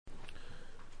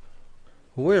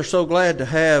We're so glad to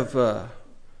have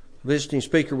visiting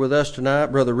speaker with us tonight,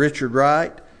 Brother Richard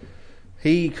Wright.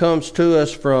 He comes to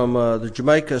us from the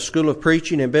Jamaica School of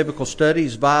Preaching and Biblical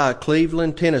Studies via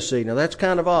Cleveland, Tennessee. Now that's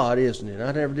kind of odd, isn't it?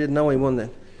 I never did know anyone that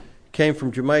came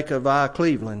from Jamaica via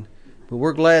Cleveland. But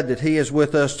we're glad that he is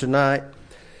with us tonight.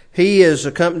 He is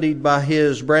accompanied by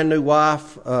his brand new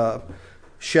wife,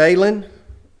 Shaylin,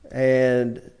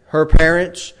 and her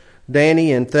parents,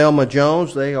 Danny and Thelma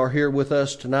Jones. They are here with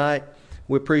us tonight.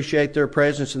 We appreciate their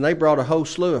presence, and they brought a whole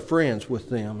slew of friends with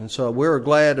them, and so we're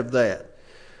glad of that.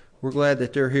 We're glad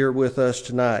that they're here with us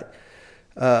tonight.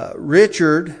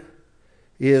 Richard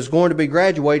is going to be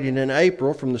graduating in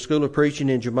April from the School of Preaching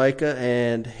in Jamaica,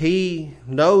 and he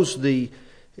knows the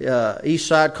East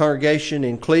Side congregation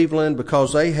in Cleveland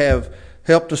because they have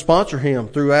helped to sponsor him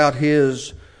throughout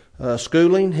his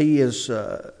schooling. He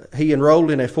enrolled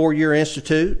in a 4-year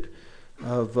institute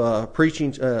of a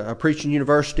preaching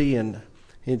university in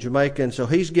Jamaica, and so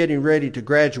he's getting ready to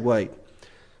graduate.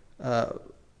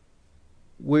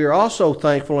 We're also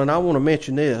thankful, and I want to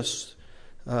mention this,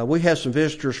 we have some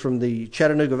visitors from the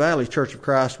Chattanooga Valley Church of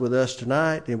Christ with us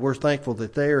tonight, and we're thankful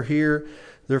that they are here.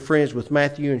 They're friends with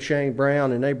Matthew and Shane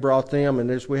Brown, and they brought them,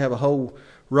 and we have a whole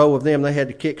row of them. They had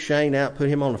to kick Shane out, put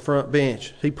him on the front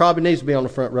bench. He probably needs to be on the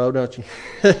front row, don't you?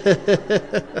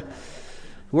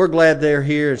 We're glad they're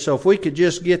here, and so if we could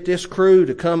just get this crew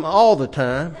to come all the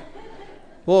time,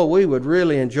 boy, we would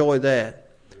really enjoy that.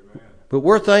 But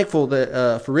we're thankful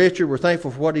that for Richard. We're thankful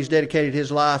for what he's dedicated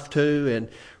his life to. And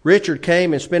Richard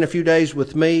came and spent a few days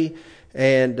with me,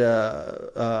 and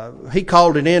he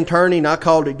called it interning. I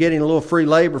called it getting a little free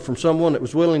labor from someone that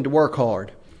was willing to work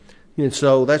hard. And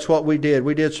so that's what we did.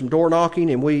 We did some door knocking,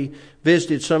 and we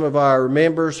visited some of our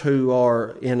members who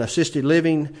are in assisted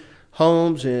living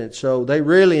homes, and so they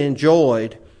really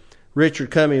enjoyed Richard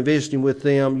coming and visiting with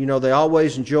them. You know, they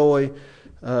always enjoy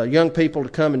young people to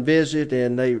come and visit,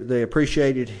 and they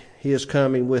appreciated his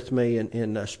coming with me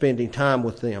and spending time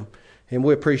with them, and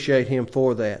we appreciate him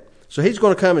for that. So he's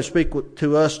going to come and speak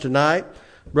to us tonight.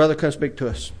 Brother, come speak to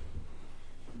us.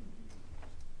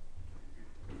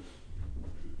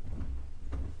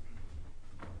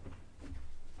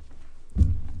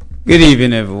 Good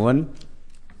evening, everyone.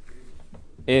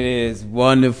 It is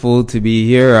wonderful to be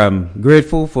here. I'm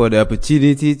grateful for the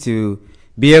opportunity to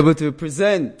be able to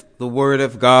present the Word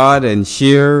of God and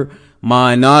share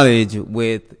my knowledge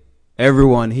with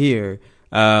everyone here.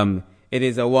 It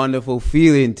is a wonderful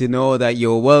feeling to know that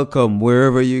you're welcome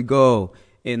wherever you go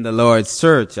in the Lord's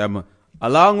church. I'm a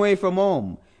long way from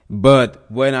home, but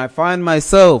when I find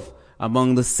myself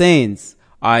among the saints,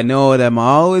 I know that I'm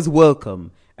always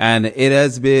welcome. And it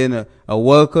has been a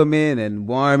welcoming and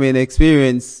warming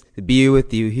experience to be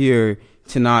with you here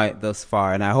tonight thus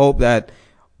far. And I hope that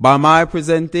by my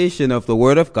presentation of the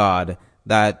Word of God,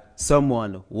 that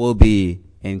someone will be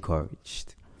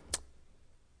encouraged.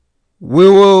 We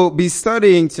will be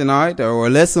studying tonight, our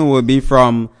lesson will be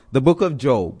from the book of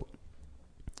Job.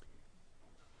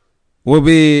 We'll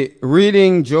be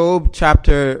reading Job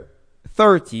chapter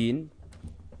 13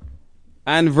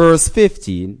 and verse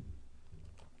 15.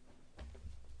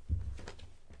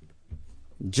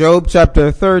 Job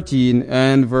chapter 13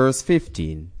 and verse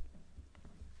 15.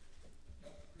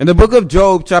 In the book of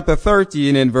Job chapter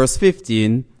 13 and verse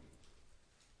 15,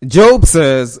 Job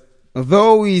says,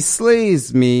 "Though he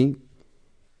slays me,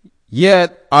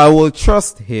 yet I will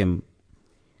trust him.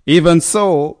 Even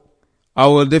so, I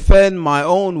will defend my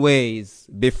own ways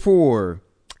before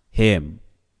him."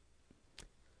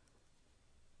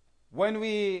 When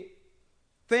we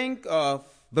think of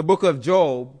the book of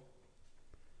Job,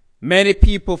 many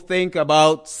people think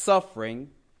about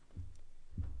suffering.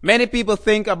 Many people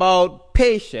think about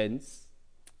patience.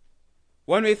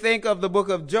 When we think of the book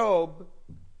of Job,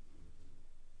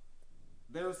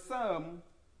 there are some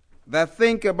that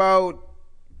think about...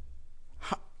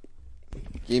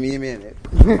 Give me a minute.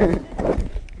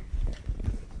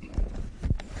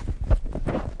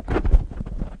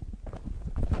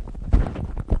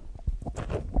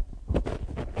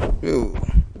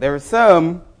 There are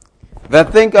some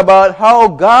that think about how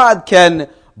God can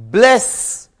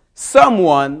bless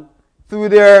someone through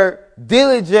their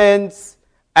diligence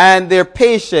and their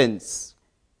patience.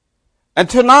 And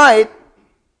tonight,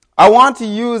 I want to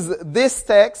use this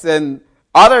text and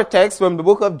other texts from the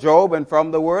book of Job and from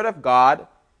the Word of God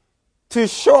to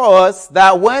show us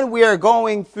that when we are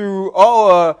going through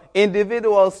our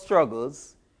individual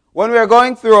struggles, when we are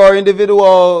going through our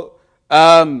individual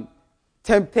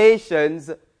temptations,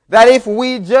 that if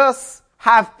we just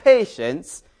have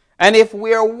patience, and if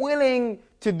we are willing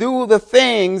to do the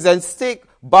things and stick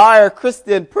by our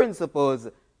Christian principles,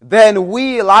 then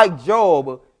we, like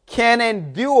Job, can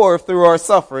endure through our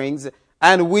sufferings,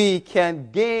 and we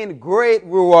can gain great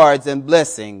rewards and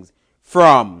blessings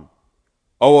from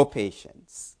our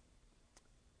patience.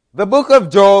 The book of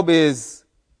Job is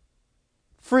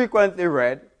frequently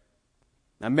read,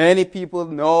 and many people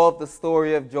know of the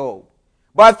story of Job.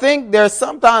 But I think there's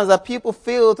sometimes that people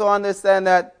fail to understand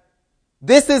that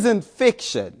this isn't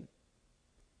fiction.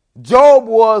 Job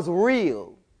was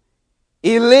real.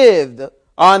 He lived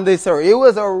on this earth. He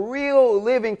was a real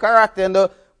living character, and the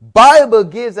Bible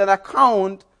gives an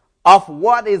account of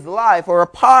what his life, or a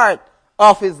part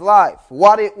of his life,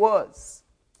 what it was.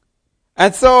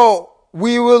 And so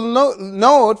we will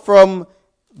note from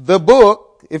the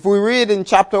book, if we read in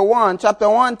chapter 1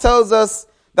 tells us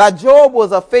that Job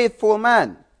was a faithful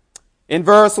man. In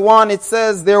verse 1 it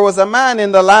says, there was a man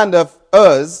in the land of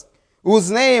Uz, whose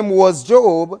name was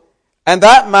Job, and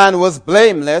that man was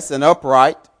blameless and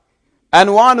upright,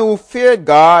 and one who feared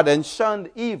God and shunned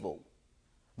evil.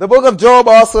 The book of Job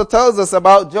also tells us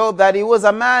about Job that he was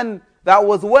a man that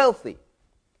was wealthy.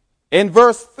 In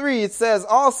verse 3 it says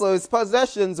also his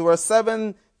possessions were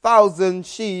 7,000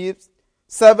 sheep,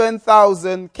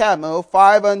 7,000 camel,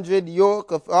 500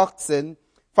 yoke of oxen,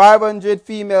 500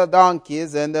 female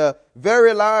donkeys, and a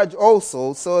very large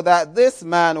also, so that this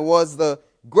man was the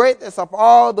greatest of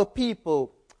all the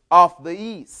people of the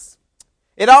east.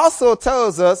 It also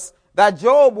tells us that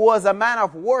Job was a man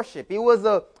of worship. He was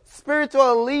a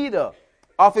spiritual leader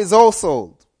of his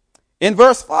household. In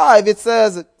verse 5 it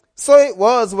says, so it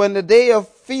was when the day of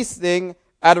feasting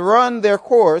had run their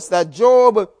course that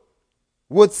Job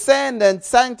would send and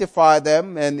sanctify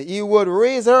them, and he would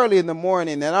raise early in the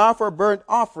morning and offer burnt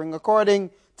offering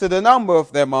according to the number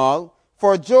of them all.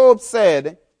 For Job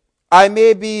said, it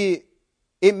may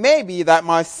be that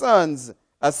my sons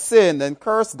have sinned and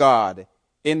cursed God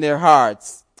in their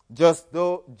hearts, just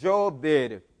though Job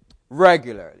did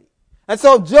regularly. And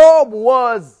so Job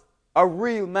was a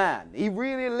real man. He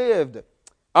really lived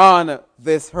on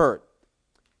this earth.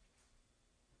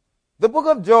 The book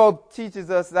of Job teaches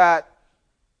us that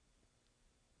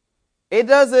it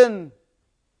isn't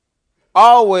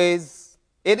always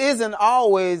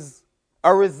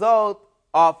a result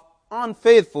of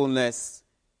unfaithfulness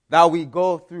that we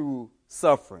go through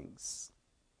sufferings.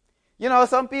 You know,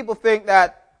 some people think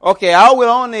that, okay, I will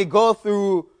only go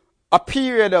through a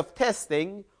period of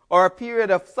testing or a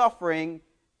period of suffering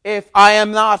if I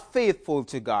am not faithful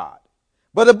to God.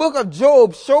 But the book of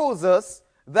Job shows us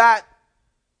that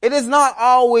it is not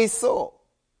always so.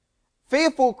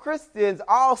 Faithful Christians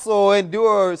also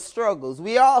endure struggles.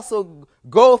 We also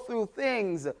go through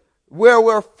things where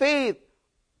our faith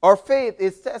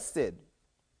is tested.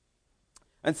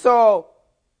 And so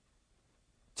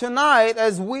tonight,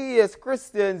 as we as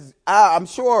Christians, I'm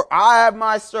sure I have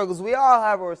my struggles. We all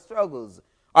have our struggles.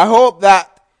 I hope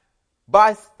that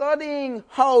by studying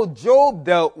how Job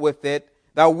dealt with it,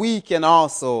 that we can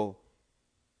also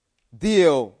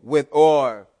deal with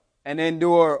and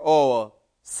endure our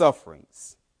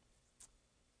sufferings.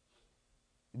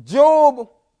 Job,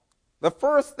 the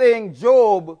first thing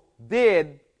Job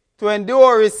did to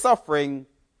endure his suffering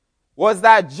was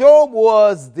that Job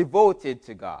was devoted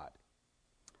to God.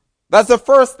 That's the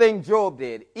first thing Job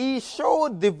did. He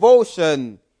showed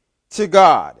devotion to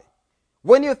God.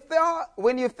 When you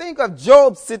think of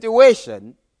Job's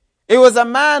situation, it was a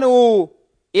man who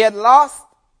he had lost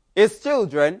his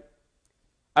children,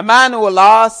 a man who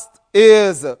lost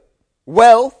his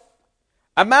wealth,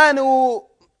 a man who,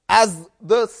 as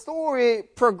the story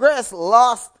progressed,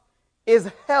 lost his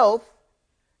health.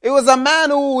 It was a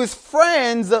man who his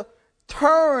friends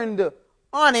turned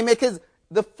on him, because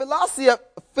the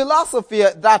philosophy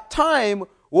at that time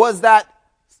was that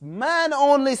man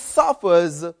only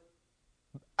suffers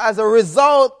as a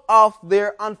result of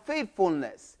their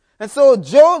unfaithfulness. And so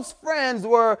Job's friends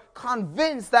were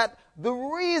convinced that the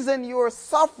reason you're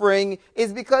suffering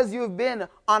is because you've been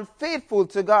unfaithful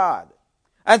to God.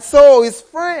 And so his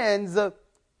friends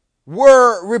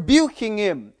were rebuking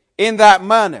him in that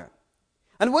manner.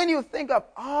 And when you think of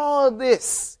all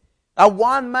this that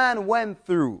one man went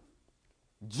through,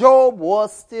 Job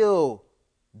was still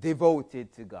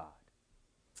devoted to God.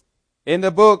 In the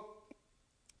book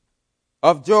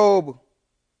of Job,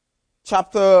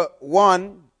 chapter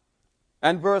 1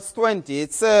 and verse 20,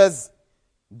 it says,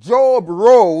 Job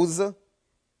rose,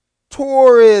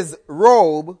 tore his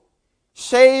robe,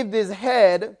 shaved his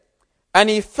head, and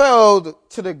he fell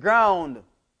to the ground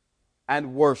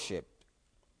and worshipped.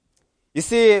 You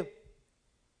see,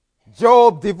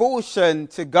 Job's devotion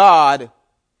to God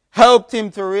helped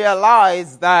him to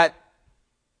realize that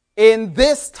in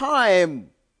this time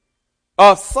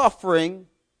of suffering,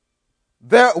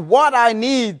 what I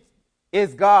need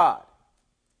is God.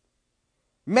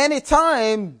 Many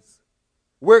times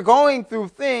we're going through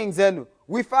things and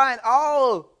we find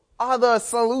all other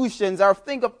solutions or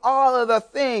think of all other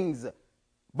things,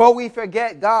 but we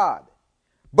forget God.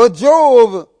 But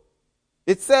Job,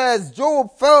 it says,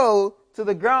 Job fell to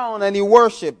the ground and he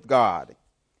worshiped God.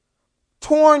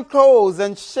 Torn clothes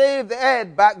and shaved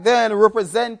head back then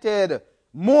represented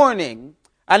mourning,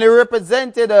 and it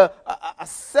represented a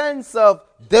sense of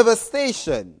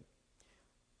devastation.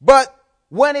 But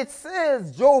when it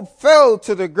says Job fell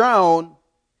to the ground,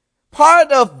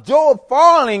 part of Job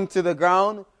falling to the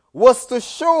ground was to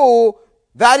show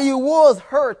that he was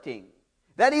hurting,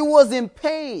 that he was in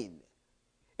pain.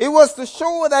 It was to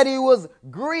show that he was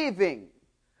grieving.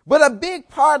 But a big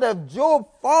part of Job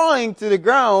falling to the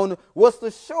ground was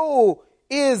to show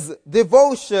his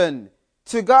devotion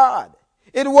to God.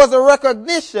 It was a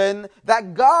recognition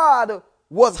that God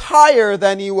was higher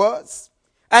than he was.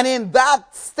 And in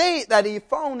that state that he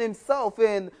found himself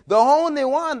in, the only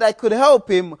one that could help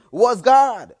him was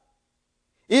God.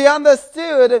 He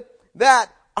understood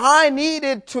that I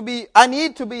need to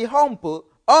be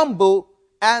humble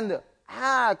and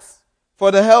ask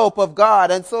for the help of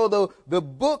God. And so the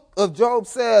book of Job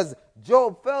says,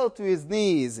 Job fell to his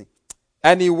knees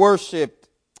and he worshiped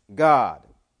God.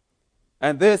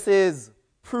 And this is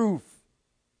proof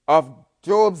of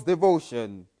Job's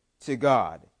devotion to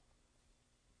God.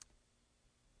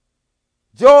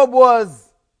 Job was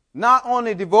not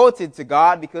only devoted to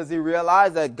God because he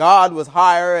realized that God was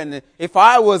higher, and if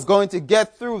I was going to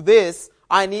get through this,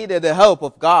 I needed the help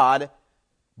of God.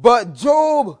 But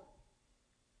Job,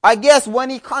 I guess when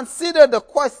he considered the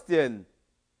question,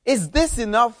 is this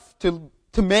enough to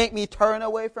make me turn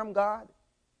away from God?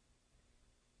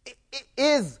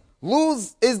 Is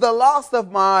the loss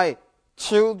of my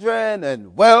children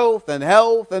and wealth and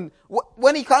health, and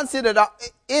when he considered,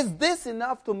 is this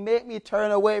enough to make me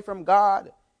turn away from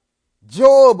God?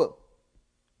 Job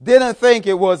didn't think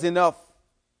it was enough.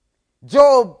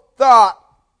 Job thought,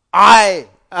 I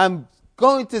am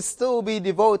going to still be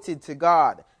devoted to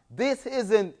God. This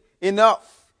isn't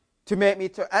enough to make me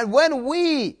turn. And when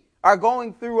we are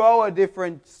going through our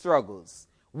different struggles,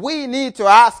 we need to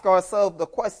ask ourselves the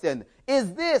question,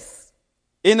 is this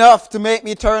enough to make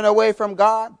me turn away from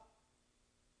God?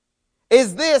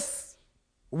 Is this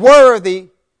worthy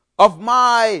of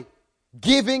my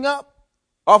giving up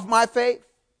of my faith?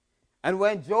 And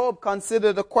when Job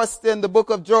considered the question, the book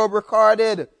of Job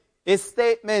recorded his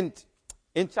statement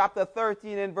in chapter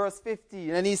 13 and verse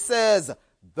 15. And he says,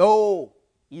 though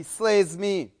he slays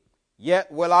me,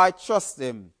 yet will I trust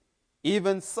him.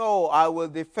 Even so I will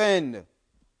defend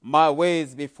my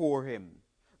ways before him.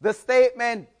 The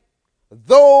statement,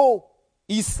 though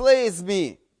he slays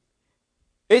me,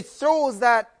 it shows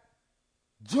that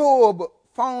Job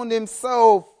found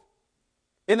himself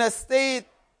in a state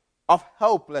of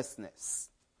helplessness.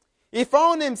 He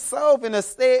found himself in a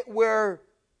state where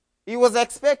he was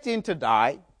expecting to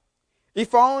die. He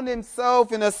found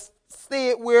himself in a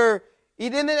state where he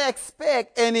didn't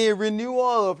expect any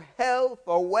renewal of health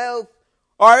or wealth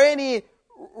or any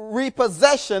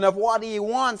repossession of what he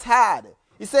once had.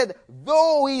 He said,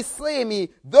 though he slay me,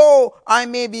 though I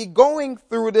may be going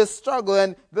through this struggle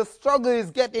and the struggle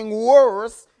is getting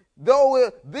worse,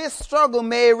 though this struggle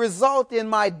may result in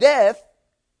my death,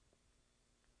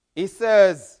 he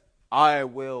says, I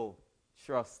will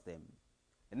trust him.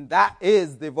 And that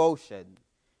is devotion.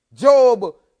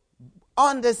 Job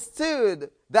understood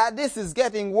that this is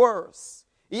getting worse.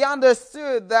 He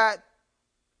understood that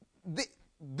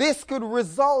this could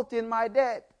result in my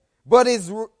death. But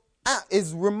his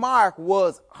remark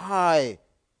was, I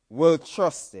will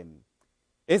trust him.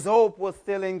 His hope was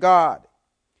still in God.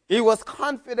 He was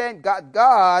confident that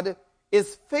God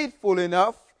is faithful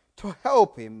enough to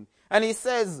help him. And he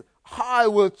says, I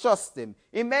will trust him.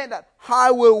 It meant that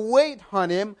I will wait on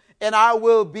him and I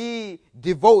will be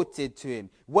devoted to him.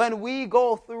 When we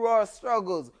go through our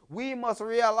struggles, we must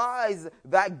realize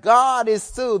that God is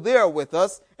still there with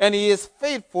us and he is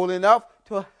faithful enough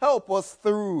to help us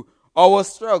through our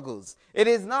struggles. It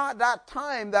is not that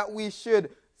time that we should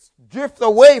drift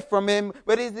away from him,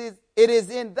 but it is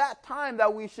in that time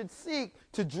that we should seek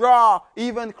to draw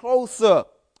even closer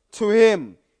to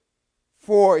him.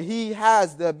 For he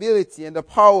has the ability and the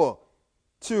power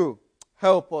to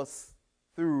help us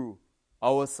through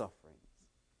our sufferings.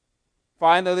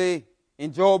 Finally,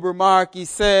 in Job's remark, he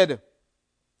said,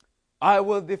 I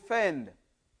will defend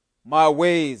my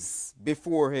ways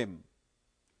before him.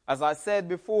 As I said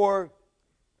before,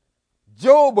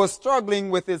 Job was struggling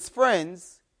with his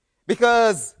friends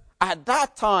because at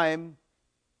that time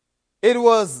it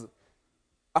was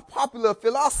a popular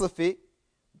philosophy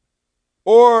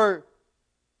or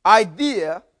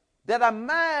idea that a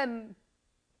man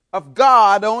of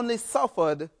God only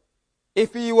suffered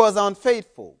if he was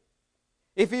unfaithful,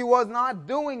 if he was not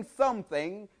doing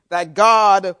something that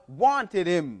God wanted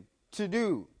him to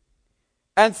do.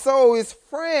 And so his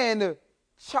friend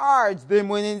charged him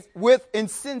with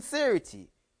insincerity.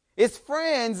 His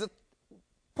friends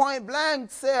point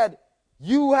blank said,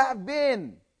 "You have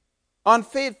been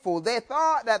unfaithful." They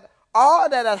thought that all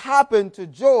that had happened to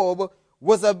Job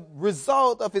was a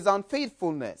result of his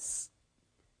unfaithfulness.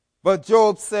 But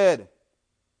Job said,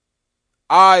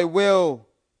 "I will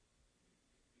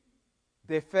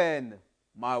defend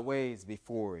my ways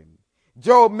before him."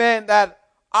 Job meant that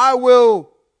I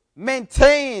will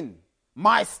maintain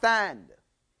my stand.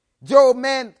 Job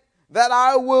meant that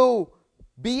I will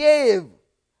behave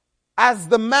as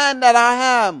the man that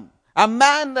I am, a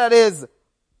man that is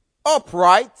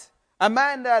upright, a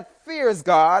man that fears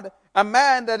God, a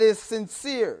man that is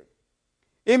sincere.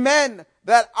 It meant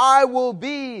that I will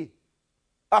be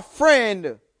a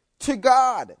friend to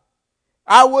God.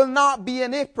 I will not be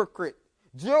an hypocrite.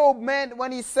 Job meant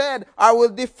when he said, "I will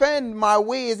defend my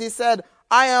ways," he said,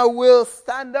 I will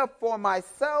stand up for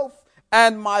myself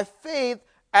and my faith,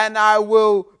 and I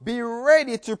will be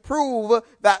ready to prove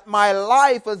that my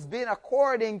life has been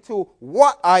according to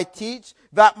what I teach,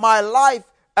 that my life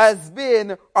has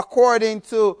been according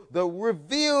to the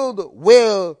revealed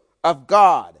will of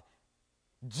God.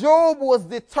 Job was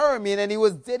determined and he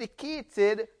was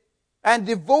dedicated and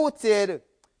devoted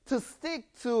to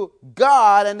stick to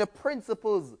God and the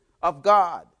principles of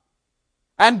God.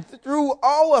 And through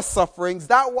our sufferings,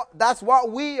 that's what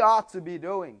we ought to be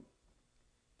doing.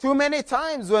 Too many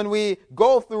times when we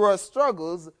go through our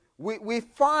struggles, we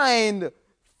find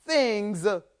things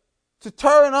to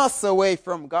turn us away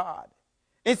from God.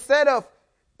 Instead of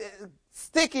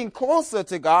sticking closer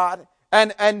to God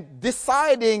and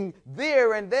deciding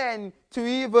there and then to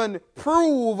even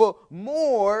prove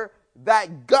more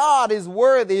that God is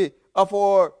worthy of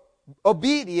our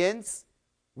obedience,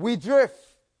 we drift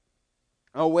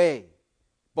away.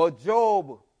 But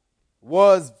Job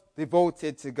was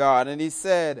devoted to God, and he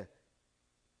said,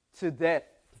 "To death."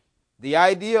 The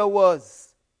idea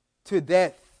was, to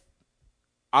death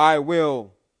I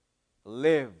will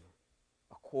live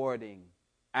according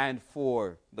and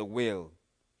for the will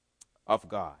of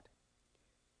God.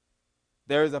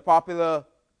 There is a popular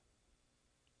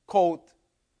quote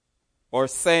or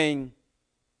saying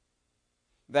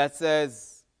that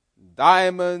says,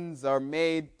 "Diamonds are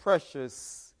made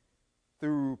precious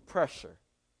through pressure."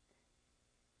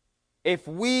 If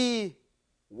we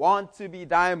want to be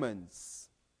diamonds,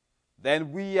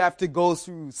 then we have to go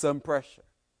through some pressure.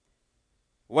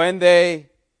 When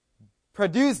they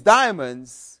produce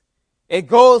diamonds, it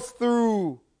goes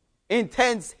through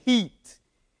intense heat.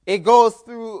 It goes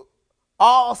through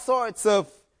all sorts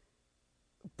of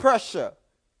pressure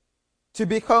to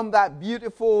become that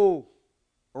beautiful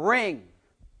ring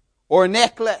or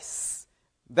necklace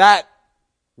that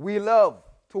we love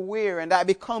to wear and that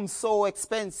becomes so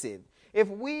expensive. If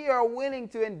we are willing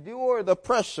to endure the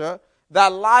pressure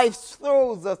that life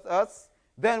throws at us,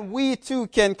 then we too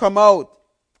can come out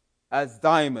as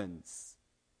diamonds.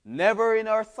 Never in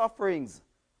our sufferings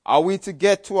are we to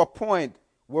get to a point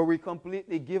where we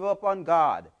completely give up on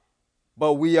God,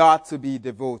 but we ought to be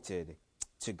devoted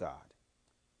to God.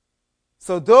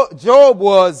 So Job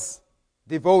was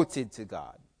devoted to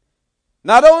God.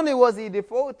 Not only was he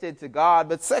devoted to God,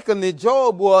 but secondly,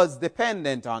 Job was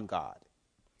dependent on God.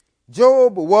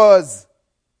 Job was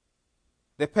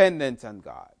dependent on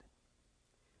God.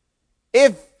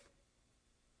 If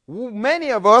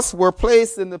many of us were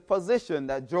placed in the position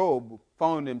that Job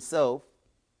found himself,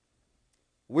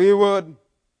 we would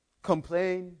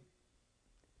complain.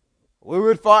 We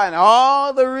would find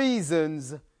all the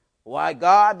reasons why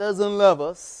God doesn't love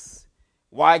us,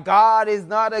 why God is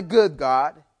not a good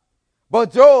God.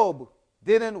 But Job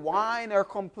didn't whine or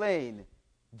complain.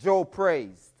 Job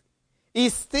praised. He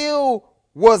still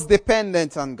was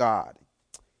dependent on God.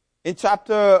 In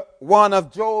chapter 1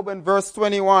 of Job and verse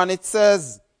 21, it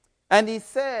says, "And he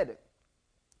said,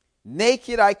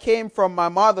 Naked I came from my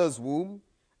mother's womb,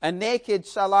 and naked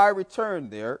shall I return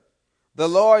there. The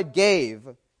Lord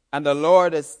gave, and the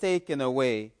Lord has taken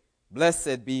away.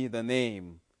 Blessed be the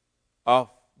name of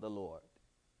the Lord."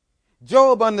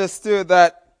 Job understood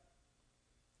that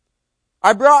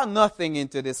I brought nothing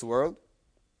into this world.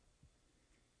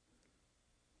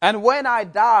 And when I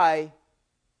die,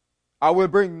 I will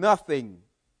bring nothing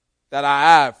that I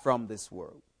have from this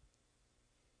world.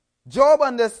 Job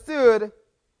understood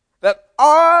that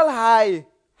all I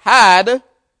had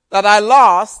that I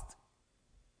lost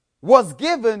was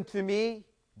given to me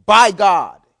by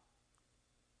God.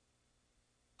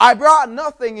 I brought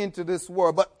nothing into this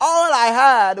world, but all I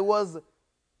had was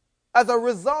as a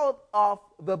result of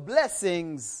the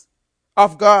blessings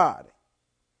of God.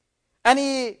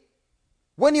 And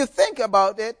when you think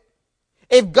about it,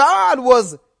 if God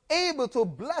was able to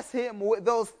bless him with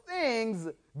those things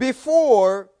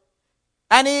before,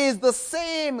 and he is the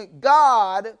same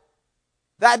God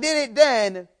that did it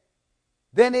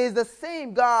then he is the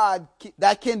same God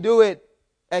that can do it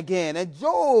again. And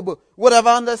Job would have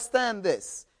understood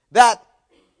this, that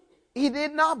he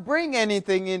did not bring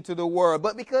anything into the world,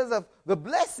 but because of the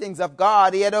blessings of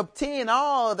God, he had obtained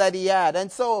all that he had.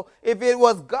 And so if it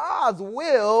was God's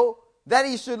will that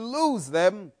he should lose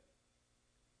them,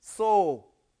 so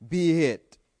be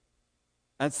it.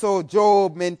 And so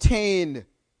Job maintained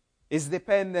his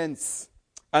dependence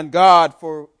on God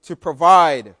to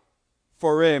provide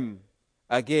for him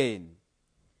again.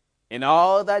 In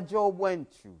all that Job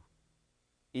went through,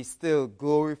 he still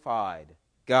glorified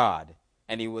God,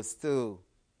 and he was still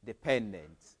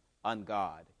dependent on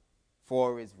God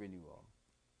for his renewal.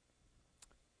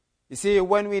 You see,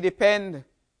 when we depend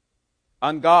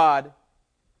on God,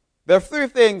 there are three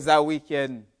things that we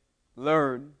can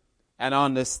learn and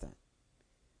understand.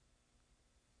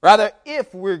 Rather,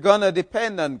 if we're going to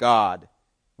depend on God,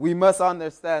 we must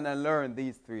understand and learn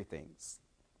these three things.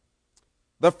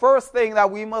 The first thing that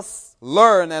we must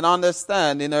learn and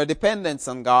understand in our dependence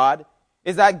on God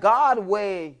is that God's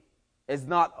way is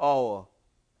not our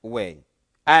way,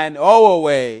 and our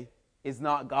way is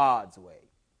not God's way.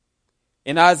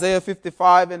 In Isaiah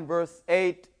 55 and verse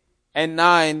 8 and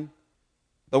 9,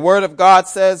 the word of God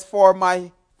says, "For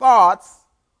my thoughts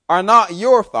are not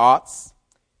your thoughts,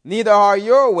 neither are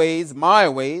your ways my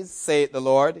ways, saith the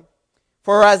Lord.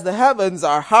 For as the heavens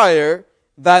are higher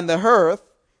than the earth,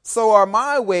 so are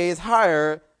my ways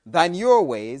higher than your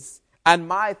ways, and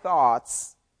my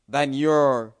thoughts than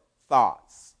your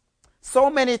thoughts." So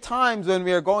many times when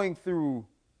we are going through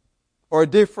our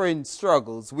different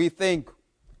struggles, we think,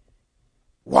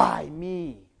 why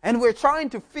me? And we're trying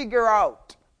to figure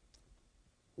out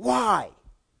why.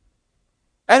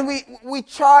 And we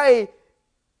try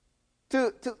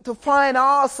to find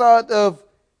all sorts of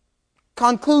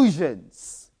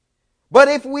conclusions. But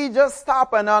if we just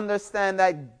stop and understand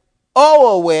that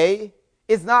our way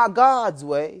is not God's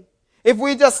way, if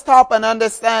we just stop and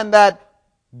understand that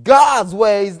God's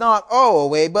way is not our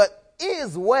way, but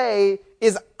his way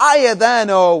is higher than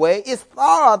our way, his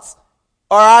thoughts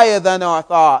are higher than our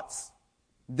thoughts,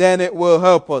 then it will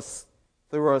help us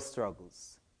through our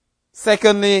struggles.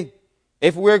 Secondly,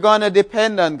 if we're going to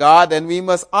depend on God, then we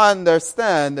must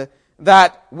understand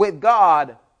that with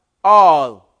God,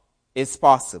 all is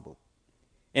possible.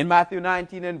 In Matthew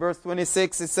 19 and verse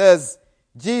 26, it says,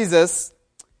 Jesus,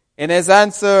 in his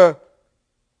answer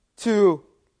to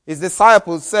his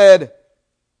disciples, said,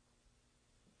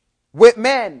 "With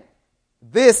men,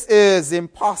 this is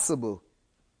impossible,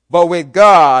 but with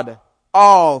God,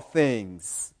 all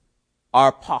things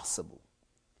are possible."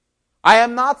 I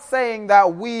am not saying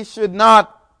that we should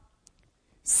not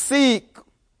seek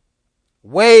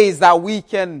ways that we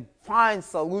can find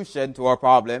solution to our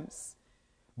problems.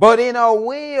 But in our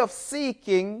way of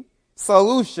seeking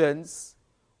solutions,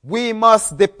 we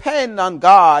must depend on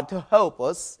God to help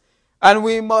us. And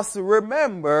we must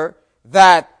remember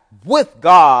that with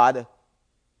God,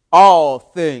 all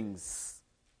things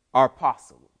are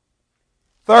possible.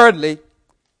 Thirdly,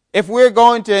 if we're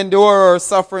going to endure our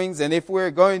sufferings and if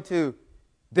we're going to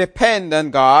depend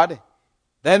on God,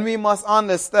 then we must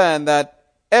understand that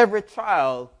every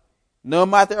trial, no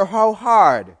matter how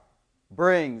hard,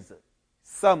 brings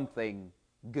something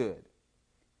good.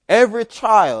 Every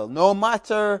trial, no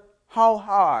matter how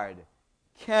hard,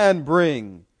 can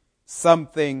bring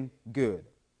something good.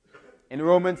 In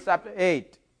Romans chapter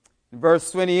 8,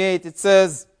 verse 28, it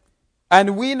says,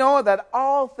 "And we know that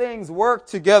all things work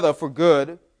together for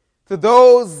good to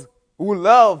those who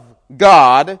love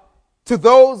God, to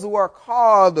those who are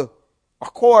called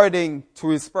according to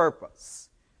his purpose."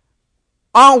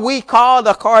 Aren't we called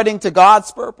according to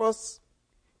God's purpose?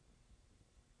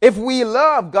 If we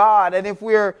love God and if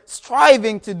we're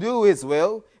striving to do his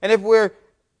will, and if we're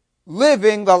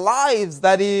living the lives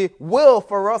that he will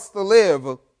for us to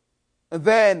live,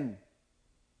 then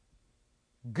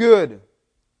good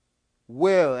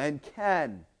will and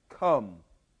can come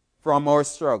from our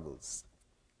struggles.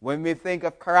 When we think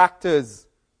of characters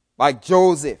like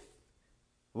Joseph,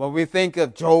 when we think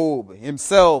of Job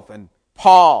himself and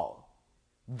Paul,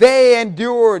 they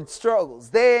endured struggles,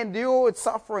 they endured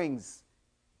sufferings,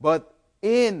 but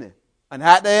in And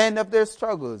at the end of their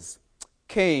struggles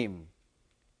came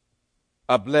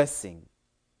a blessing.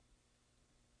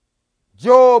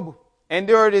 Job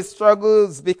endured his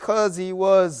struggles because he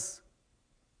was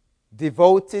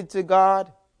devoted to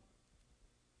God.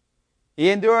 He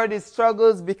endured his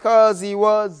struggles because he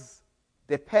was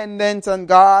dependent on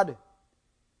God.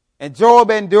 And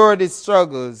Job endured his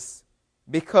struggles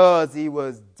because he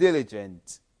was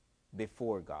diligent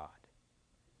before God.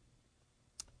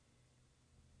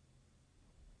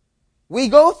 We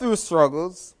go through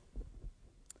struggles,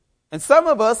 and some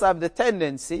of us have the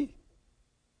tendency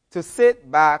to sit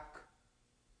back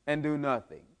and do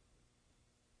nothing.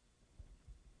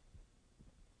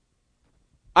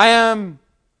 I am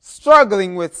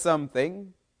struggling with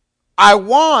something. I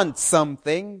want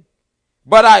something,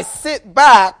 but I sit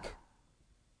back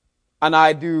and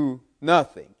I do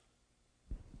nothing.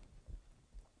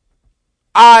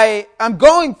 I am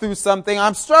going through something.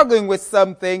 I'm struggling with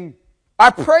something. I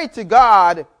pray to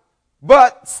God,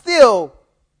 but still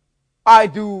I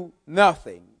do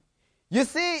nothing. You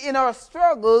see, in our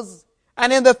struggles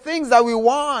and in the things that we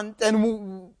want and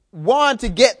we want to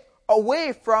get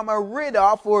away from or rid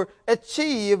of or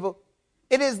achieve,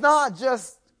 it is not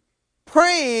just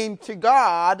praying to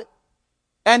God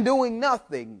and doing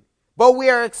nothing, but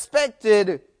we are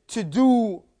expected to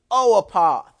do our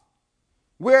part.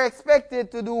 We are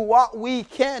expected to do what we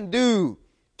can do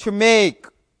to make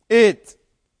it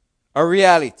a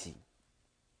reality.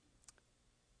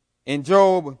 In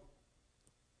Job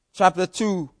chapter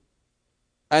 2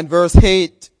 and verse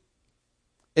 8,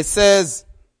 it says,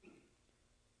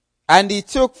 and he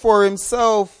took for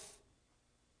himself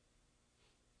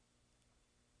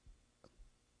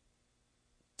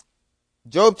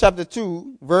Job chapter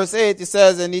 2 verse 8, it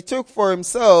says, and he took for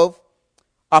himself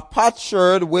a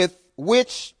potsherd with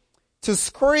which to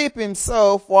scrape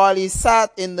himself while he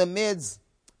sat in the midst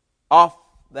of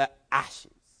the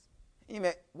ashes. He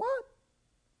meant, what?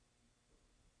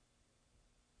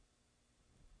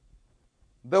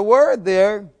 The word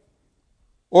there,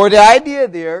 or the idea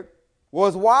there,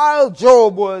 was while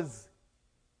Job was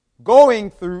going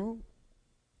through,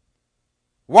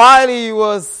 while he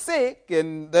was sick,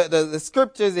 and the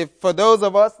scriptures, if for those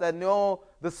of us that know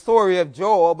the story of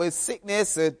Job, his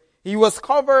sickness, he was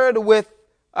covered with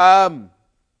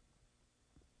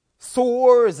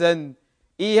sores, and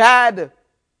he had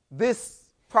this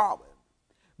problem.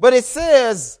 But it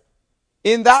says,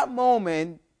 in that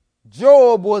moment,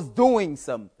 Job was doing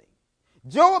something.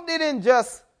 Job didn't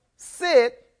just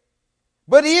sit,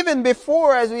 but even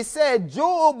before, as we said,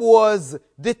 Job was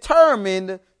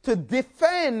determined to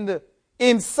defend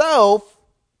himself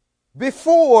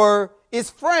before his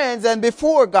friends and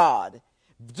before God.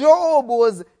 Job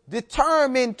was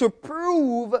determined to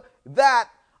prove that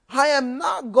I am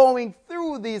not going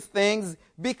through these things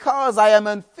because I am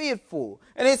unfaithful.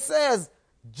 And it says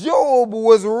Job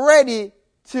was ready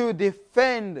to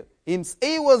defend him.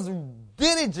 He was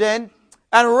diligent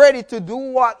and ready to do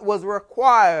what was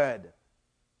required.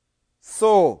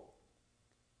 So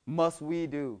must we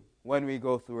do when we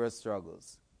go through our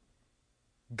struggles.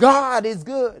 God is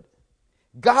good.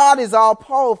 God is all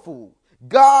powerful.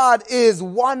 God is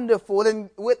wonderful, and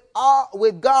with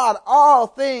God all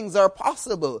things are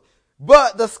possible.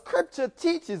 But the scripture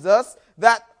teaches us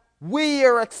that we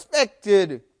are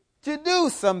expected to do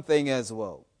something as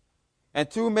well.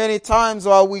 And too many times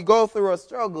while we go through our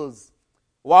struggles,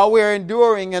 while we're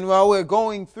enduring and while we're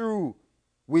going through,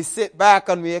 we sit back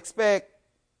and we expect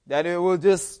that it will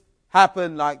just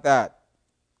happen like that.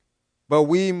 But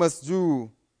we must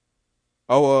do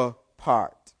our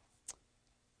part.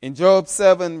 In Job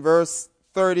 7 verse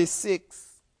 36,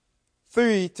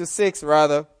 3 to 6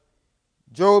 rather,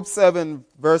 Job 7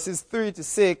 verses 3 to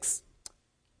 6,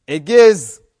 it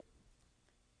gives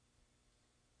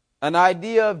an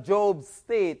idea of Job's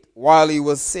state while he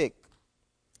was sick.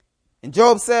 And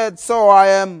Job said, so I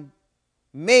am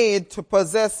made to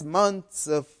possess months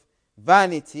of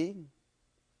vanity,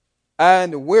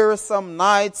 and wearisome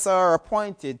nights are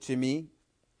appointed to me.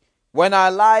 When I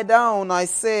lie down, I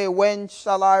say, when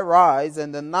shall I rise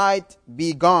and the night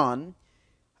be gone?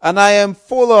 And I am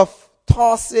full of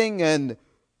tossing and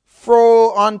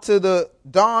fro unto the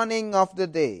dawning of the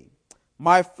day.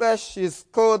 My flesh is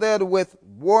clothed with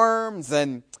worms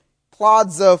and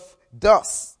clods of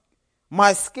dust.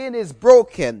 My skin is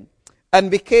broken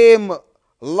and became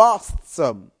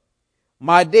loathsome.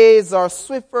 My days are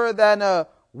swifter than a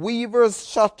weaver's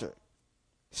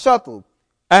shuttle,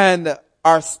 and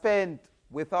are spent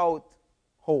without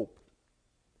hope.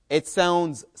 It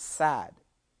sounds sad.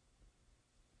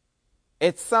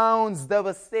 It sounds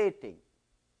devastating.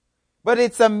 But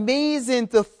it's amazing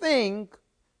to think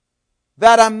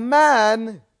that a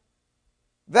man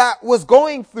that was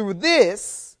going through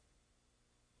this,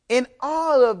 in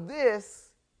all of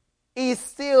this, he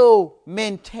still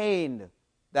maintained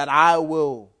that I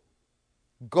will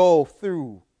go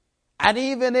through. And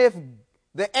even if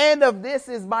the end of this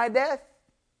is my death,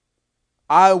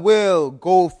 I will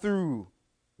go through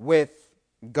with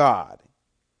God.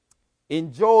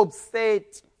 In Job's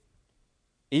state,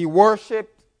 he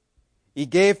worshiped, he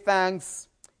gave thanks,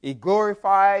 he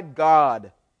glorified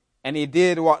God, and he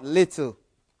did what little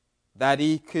that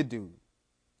he could do.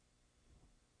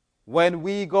 When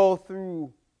we go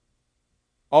through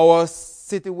our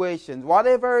situations,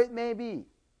 whatever it may be,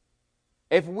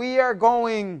 if we are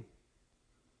going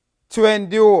to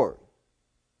endure,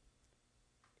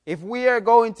 if we are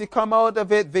going to come out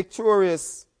of it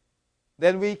victorious,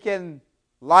 then we can,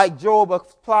 like Job,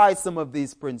 apply some of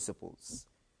these principles.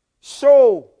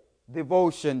 Show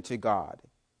devotion to God.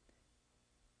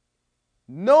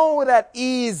 Know that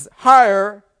He is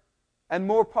higher and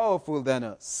more powerful than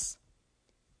us.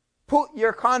 Put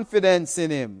your confidence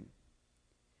in Him.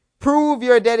 Prove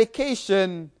your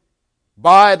dedication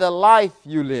by the life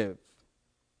you live.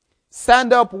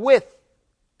 Stand up with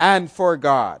and for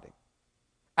God.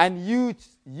 And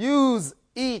use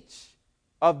each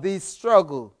of these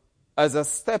struggles as a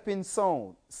stepping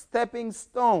stone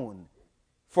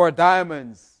for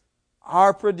diamonds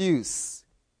are produced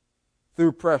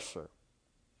through pressure.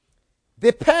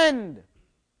 Depend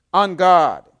on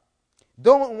God.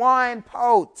 Don't whine,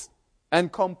 pout,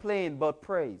 and complain, but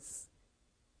praise.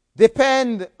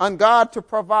 Depend on God to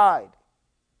provide.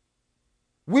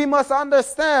 We must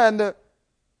understand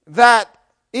that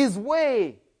His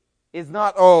way is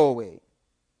not our way.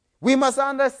 We must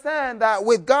understand that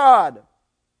with God,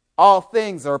 all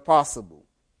things are possible.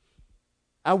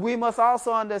 And we must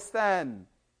also understand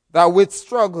that with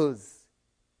struggles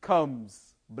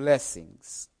comes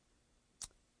blessings.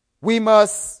 We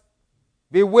must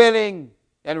be willing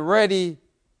and ready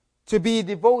to be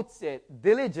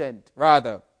diligent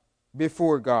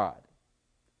before God.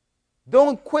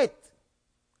 Don't quit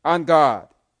on God.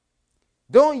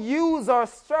 Don't use our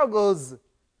struggles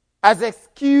as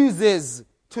excuses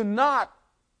to not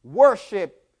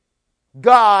worship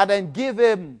God and give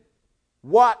Him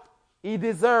what He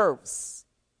deserves.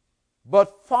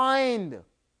 But find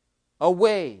a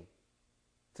way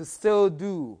to still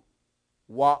do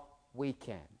what we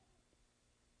can.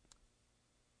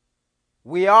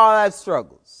 We all have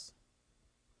struggles.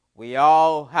 We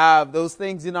all have those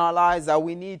things in our lives that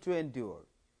we need to endure.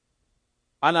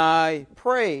 And I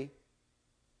pray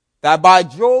that by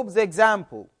Job's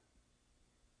example,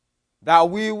 that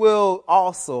we will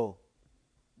also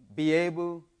be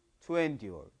able to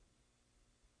endure.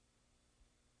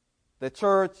 The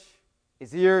church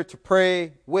is here to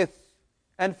pray with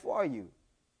and for you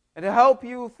and to help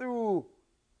you through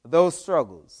those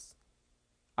struggles.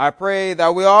 I pray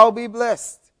that we all be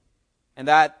blessed and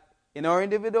that in our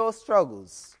individual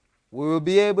struggles we will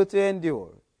be able to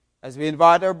endure as we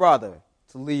invite our brother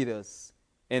to lead us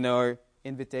in our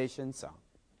invitation song.